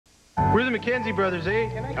We're the McKenzie brothers, eh?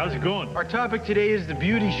 How's it going? Our topic today is the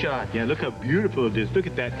beauty shot. Yeah, look how beautiful it is. Look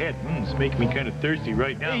at that head. It's making me kind of thirsty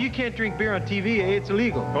right now. Hey, you can't drink beer on TV, eh? It's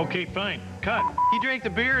illegal. Okay, fine. Cut. He drank the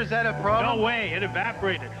beer, is that a problem? No way, it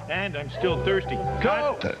evaporated. And I'm still thirsty.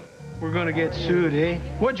 Cut. We're gonna get sued, eh?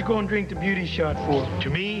 What'd you go and drink the beauty shot for? To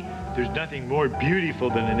me, there's nothing more beautiful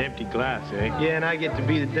than an empty glass, eh? Yeah, and I get to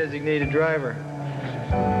be the designated driver.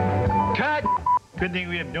 Cut! Good thing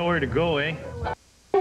we have nowhere to go, eh?